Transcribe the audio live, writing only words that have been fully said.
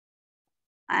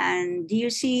And do you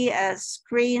see a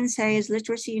screen says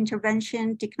literacy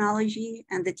intervention technology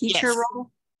and the teacher role?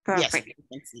 Perfect. Yes,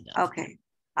 we can see that. Okay,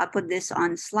 I'll put this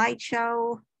on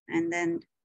slideshow and then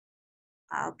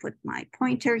I'll put my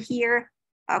pointer here.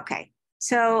 Okay,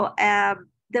 so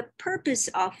the purpose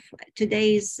of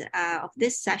today's, of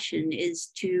this session is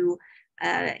to,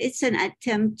 it's an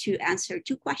attempt to answer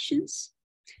two questions.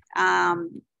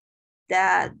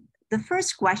 The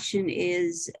first question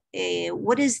is,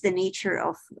 what is the nature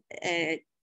of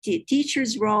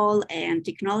teachers' role and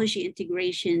technology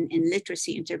integration in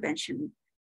literacy intervention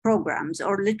programs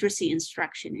or literacy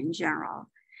instruction in general?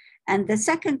 And the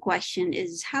second question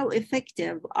is, how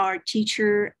effective are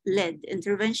teacher-led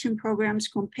intervention programs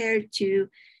compared to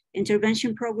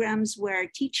intervention programs where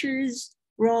teachers'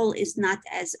 role is not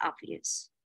as obvious?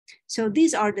 So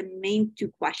these are the main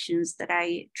two questions that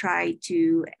I try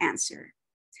to answer.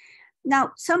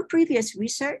 Now, some previous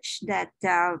research that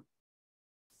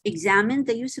examined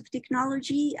the use of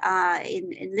technology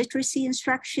in literacy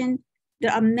instruction,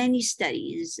 there are many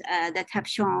studies that have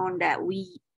shown that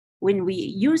when we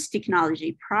use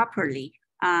technology properly,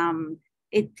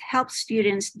 it helps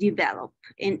students develop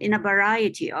in a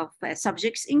variety of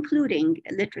subjects, including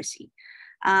literacy.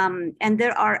 And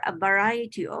there are a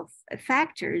variety of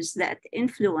factors that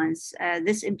influence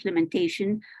this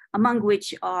implementation, among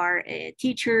which are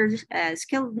teachers'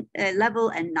 skill level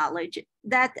and knowledge,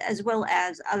 that as well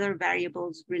as other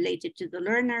variables related to the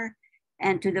learner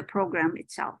and to the program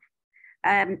itself.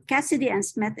 Cassady and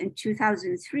Smith in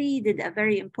 2003 did a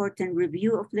very important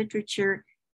review of literature,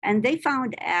 and they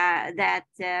found that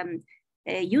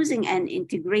using an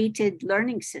integrated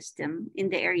learning system in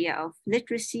the area of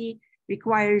literacy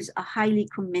requires a highly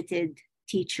committed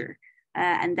teacher,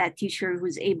 and that teacher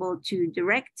who's able to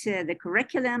direct the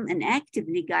curriculum and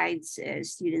actively guides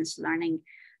students' learning.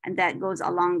 And that goes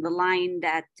along the line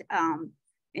that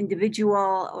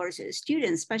individual or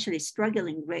students, especially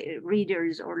struggling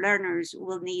readers or learners,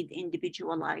 will need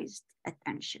individualized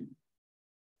attention.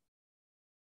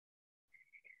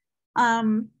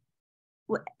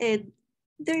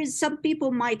 Some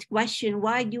people might question,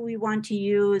 why do we want to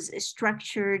use a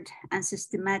structured and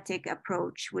systematic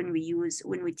approach when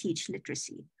we teach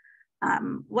literacy?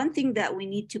 One thing that we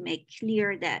need to make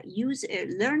clear that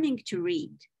learning to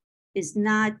read is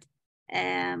not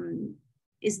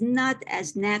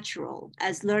as natural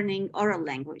as learning oral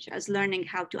language, as learning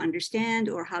how to understand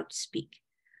or how to speak.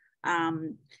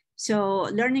 So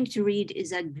learning to read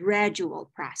is a gradual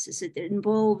process. It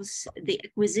involves the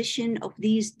acquisition of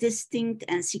these distinct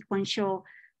and sequential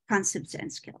concepts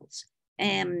and skills.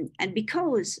 And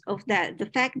because of that, the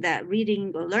fact that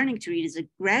reading or learning to read is a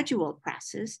gradual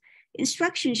process,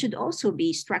 instruction should also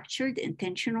be structured,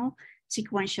 intentional,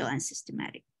 sequential, and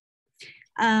systematic.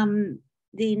 In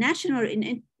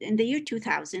the year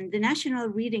 2000, the National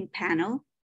Reading Panel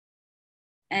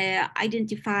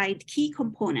identified key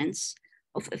components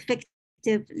of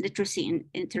effective literacy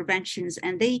interventions,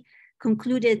 and they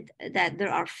concluded that there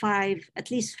are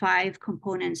at least five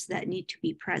components that need to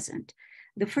be present.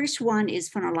 The first one is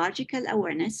phonological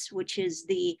awareness, which is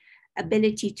the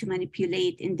ability to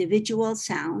manipulate individual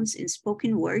sounds in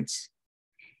spoken words.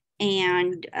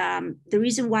 And the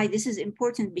reason why this is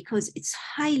important, because it's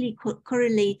highly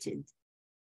correlated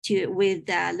with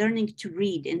learning to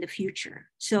read in the future.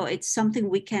 So it's something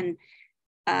we can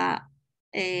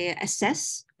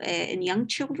assess in young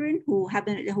children who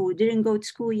didn't go to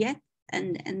school yet.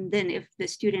 And then if the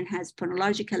student has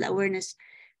phonological awareness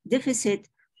deficit,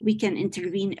 we can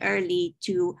intervene early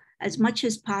to, as much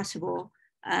as possible,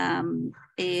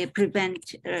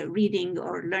 prevent reading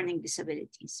or learning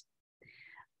disabilities.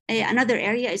 Another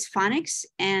area is phonics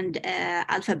and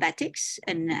alphabetics.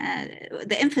 And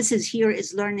the emphasis here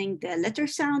is learning the letter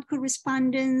sound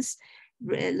correspondence,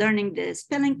 learning the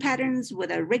spelling patterns,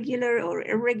 whether regular or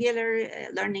irregular,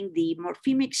 learning the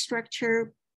morphemic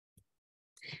structure.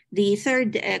 The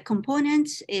third component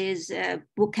is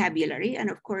vocabulary.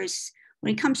 And of course,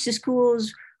 when it comes to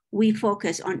schools, we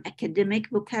focus on academic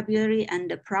vocabulary and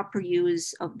the proper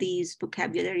use of these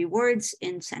vocabulary words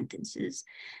in sentences.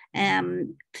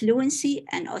 Fluency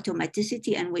and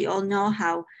automaticity, and we all know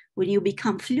how when you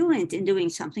become fluent in doing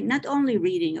something, not only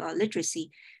reading or literacy,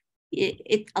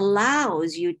 it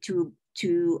allows you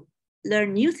to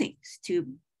learn new things, to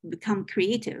become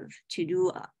creative, to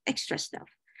do extra stuff.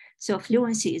 So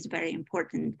fluency is very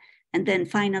important. And then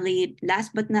finally,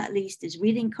 last but not least, is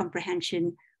reading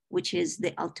comprehension, which is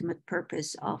the ultimate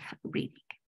purpose of reading.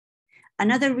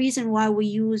 Another reason why we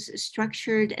use a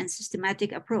structured and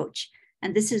systematic approach,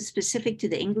 and this is specific to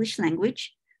the English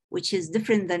language, which is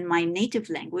different than my native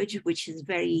language, which is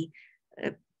very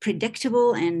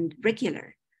predictable and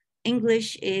regular.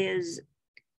 English is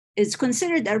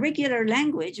considered a regular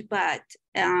language, but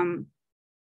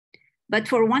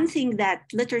for one thing, that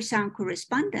letter-sound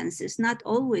correspondence is not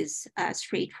always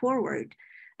straightforward.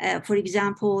 For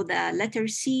example, the letter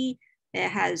C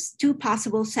has two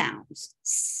possible sounds,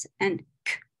 S and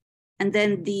K, and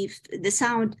then the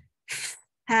sound F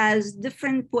has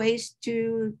different ways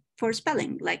for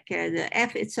spelling, like the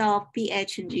F itself,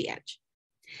 PH and GH.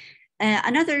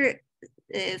 Another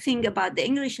thing about the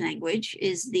English language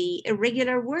is the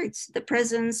irregular words, the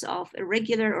presence of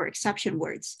irregular or exception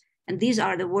words. And these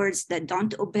are the words that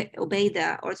don't obey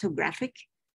the orthographic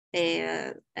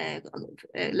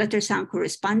letter sound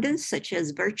correspondence, such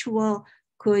as virtual,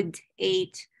 could,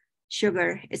 ate,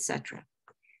 sugar, etc.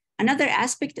 Another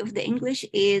aspect of the English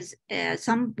is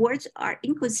some words are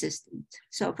inconsistent.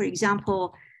 So for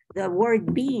example, the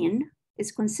word bean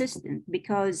is consistent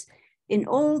because in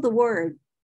all the words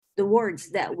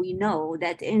that we know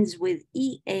that ends with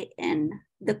E-A-N,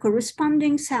 the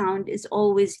corresponding sound is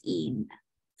always een.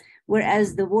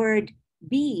 Whereas the word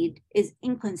bead is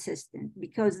inconsistent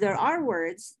because there are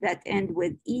words that end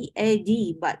with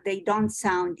E-A-D, but they don't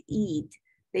sound eed,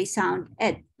 they sound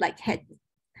ed, like head.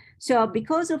 So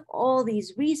because of all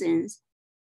these reasons,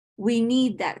 we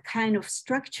need that kind of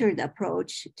structured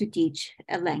approach to teach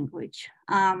a language.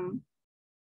 And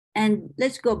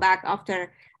let's go back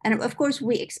after, and of course,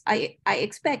 I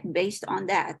expect based on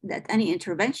that any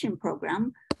intervention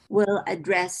program will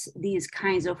address these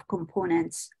kinds of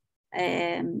components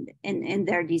in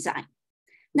their design.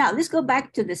 Now, let's go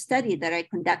back to the study that I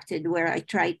conducted where I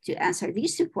tried to answer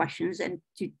these two questions and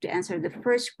to answer the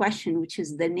first question, which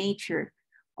is the nature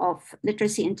of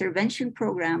literacy intervention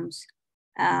programs.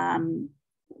 I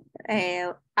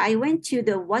went to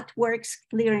the What Works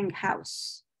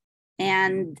Clearinghouse.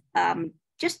 And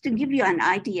just to give you an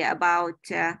idea about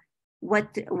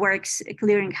what Works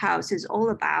Clearinghouse is all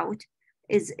about,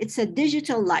 it's a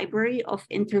digital library of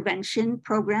intervention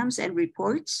programs and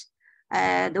reports.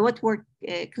 The What Works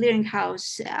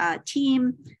Clearinghouse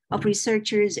team of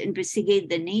researchers investigate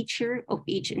the nature of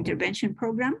each intervention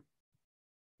program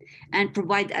and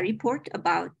provide a report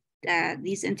about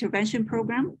these intervention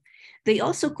programs. They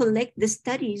also collect the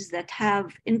studies that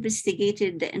have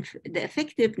investigated the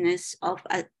effectiveness of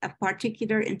a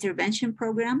particular intervention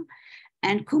program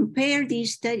and compare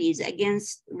these studies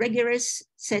against rigorous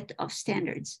set of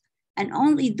standards. And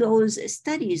only those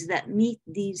studies that meet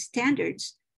these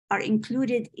standards are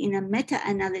included in a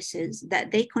meta-analysis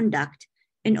that they conduct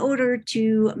in order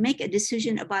to make a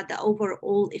decision about the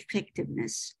overall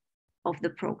effectiveness of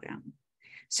the program.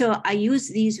 So I use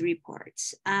these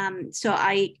reports. So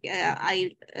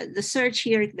the search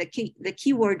here, the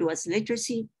keyword was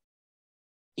literacy,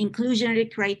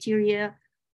 inclusionary criteria,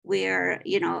 where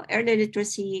early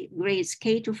literacy grades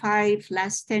K to 5,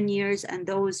 last 10 years, and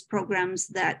those programs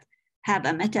that have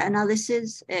a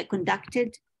meta-analysis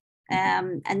conducted.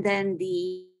 And then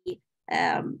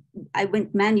I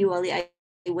went manually, I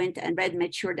went and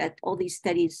made sure that all these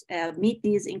studies meet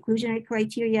these inclusionary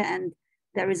criteria, and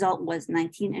the result was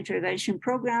 19 intervention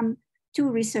program. 2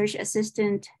 research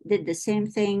assistants did the same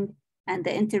thing, and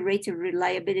the inter-rater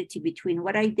reliability between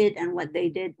what I did and what they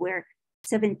did were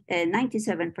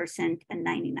 97% and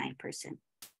 99%.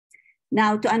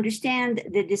 Now, to understand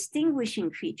the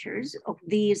distinguishing features of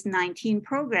these 19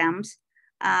 programs,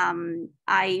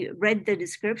 I read the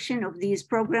description of these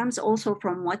programs also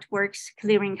from What Works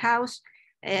Clearinghouse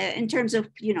in terms of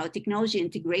technology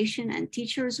integration and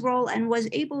teachers' role, and was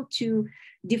able to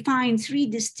define 3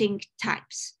 distinct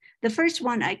types. The first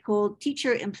one I called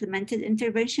teacher implemented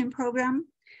intervention program.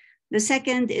 The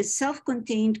second is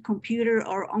self-contained computer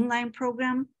or online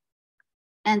program.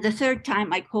 And the third type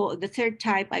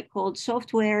I called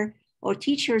software or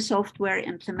teacher software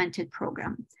implemented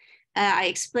program. I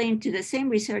explained to the same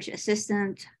research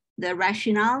assistant the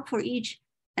rationale for each,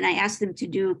 and I asked them to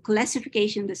do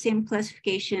classification, the same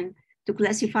classification to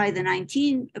classify the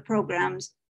 19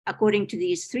 programs according to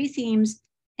these 3 themes,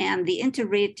 and the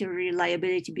inter-rater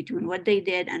reliability between what they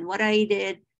did and what I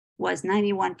did was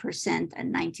 91%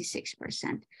 and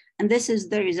 96%. And this is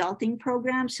the resulting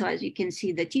program. So as you can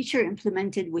see, the teacher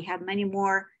implemented, we have many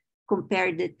more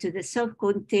compared it to the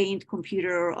self-contained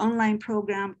computer or online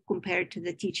program compared to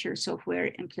the teacher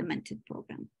software implemented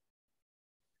program.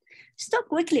 Let's talk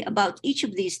quickly about each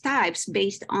of these types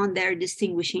based on their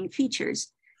distinguishing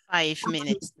features. 5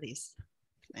 minutes, please.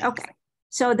 Thanks. Okay,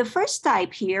 so the first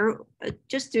type here,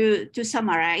 just to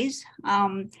summarize,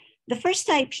 the first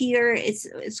type here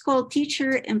it's called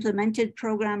teacher implemented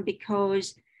program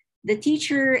because the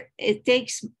teacher, it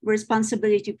takes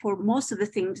responsibility for most of the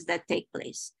things that take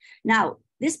place. Now,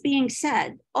 this being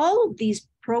said, all of these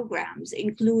programs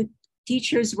include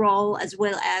teachers' role as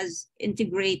well as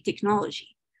integrate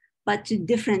technology, but to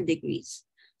different degrees.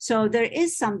 So there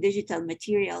is some digital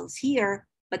materials here,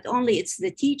 but only it's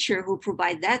the teacher who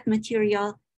provide that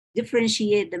material,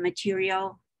 differentiate the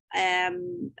material,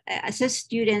 assess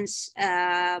students'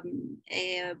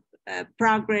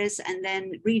 progress, and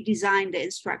then redesign the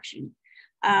instruction.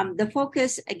 The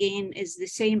focus, again, is the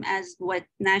same as what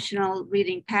National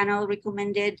Reading Panel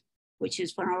recommended, which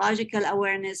is phonological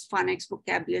awareness, phonics,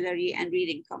 vocabulary, and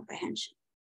reading comprehension.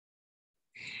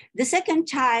 The second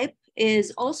type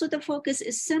is also the focus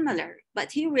is similar,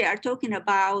 but here we are talking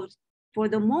about, for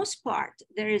the most part,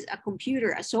 there is a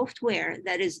computer, a software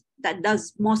that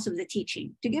does most of the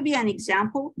teaching. To give you an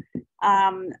example,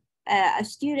 a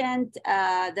student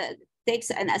that takes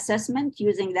an assessment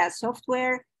using that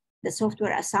software. The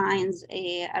software assigns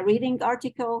a reading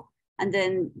article, and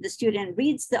then the student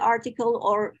reads the article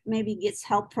or maybe gets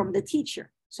help from the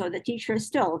teacher. So the teacher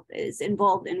still is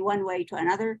involved in one way to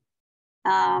another.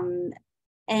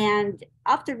 And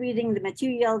after reading the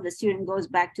material, the student goes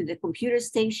back to the computer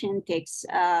station, takes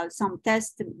some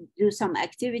tests, do some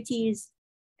activities,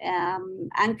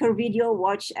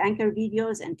 watch anchor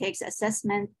videos, and takes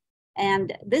assessment.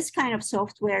 And this kind of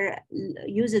software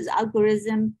uses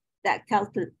algorithm that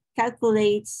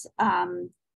calculates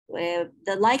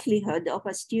the likelihood of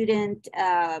a student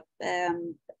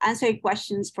answering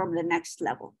questions from the next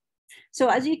level. So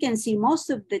as you can see, most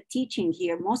of the teaching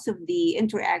here, most of the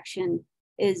interaction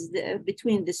is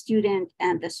between the student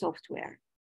and the software.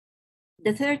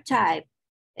 The third type,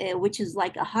 which is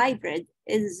like a hybrid,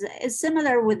 is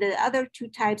similar with the other two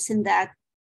types in that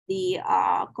the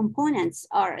components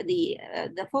are, the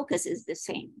focus is the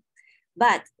same.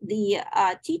 But the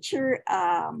teacher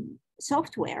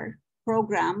software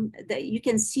program, that you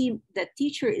can see the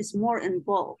teacher is more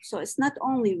involved. So it's not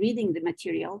only reading the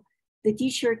material, the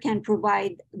teacher can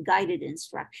provide guided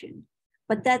instruction.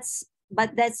 But that's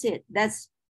it. That's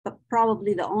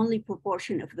probably the only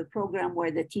proportion of the program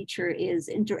where the teacher is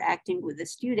interacting with the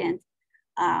student.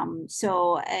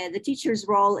 So the teacher's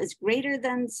role is greater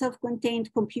than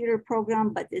self-contained computer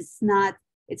program, but it's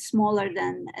smaller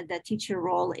than the teacher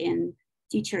role in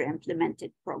teacher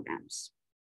implemented programs.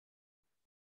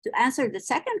 To answer the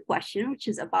second question, which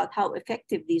is about how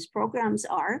effective these programs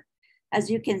are,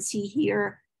 as you can see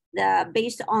here,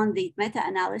 based on the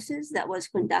meta-analysis that was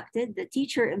conducted, the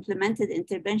teacher implemented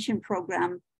intervention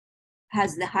program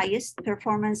has the highest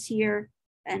performance here,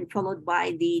 and followed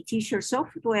by the teacher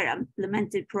software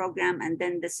implemented program, and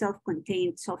then the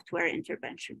self-contained software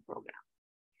intervention program.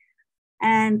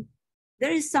 And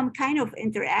there is some kind of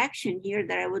interaction here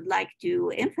that I would like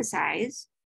to emphasize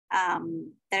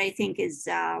that I think is,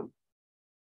 if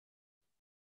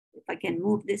I can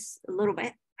move this a little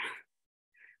bit.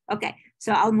 Okay,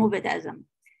 so I'll move it as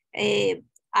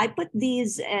I put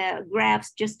these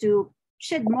graphs just to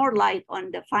shed more light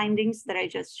on the findings that I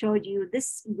just showed you.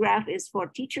 This graph is for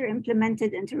teacher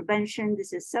implemented intervention.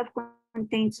 This is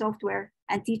self-contained software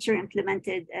and teacher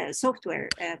implemented software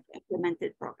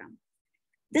implemented program.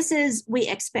 This is, we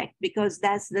expect, because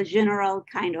that's the general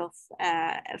kind of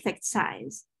effect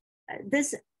size.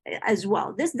 This as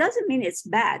well, this doesn't mean it's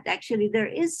bad. Actually, there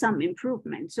is some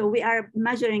improvement. So we are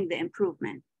measuring the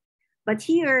improvement. But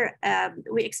here,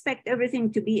 we expect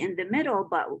everything to be in the middle,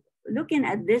 but looking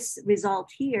at this result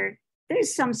here, there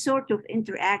is some sort of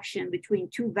interaction between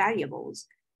two variables,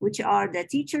 which are the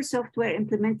teacher software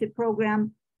implemented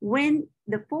program when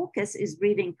the focus is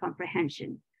reading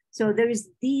comprehension. So there is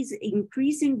these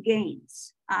increasing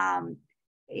gains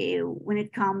when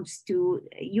it comes to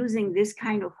using this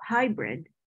kind of hybrid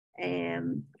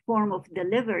form of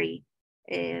delivery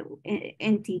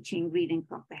in teaching reading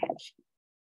comprehension.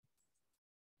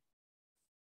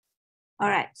 All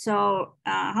right, so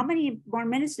how many more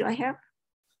minutes do I have?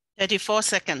 34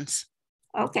 seconds.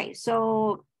 Okay,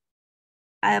 so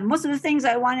most of the things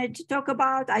I wanted to talk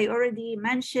about, I already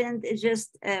mentioned. It's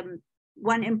just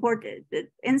one important,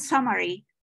 in summary,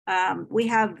 we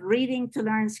have reading to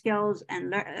learn skills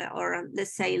and, or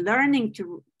let's say learning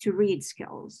to read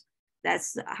skills.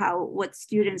 That's what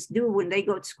students do when they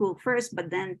go to school first, but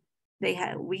then we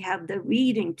have the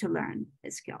reading to learn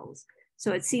skills.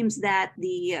 So it seems that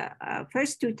the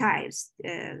first two types,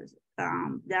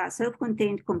 the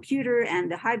self-contained computer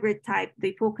and the hybrid type,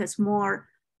 they focus more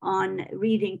on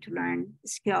reading to learn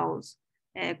skills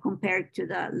compared to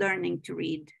the learning to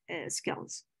read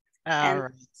skills. All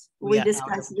right. We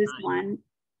discussed this one.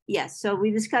 Yes, so we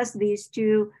discussed these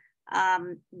two.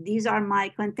 These are my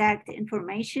contact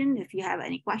information. If you have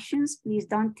any questions, please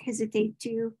don't hesitate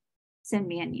to send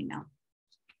me an email.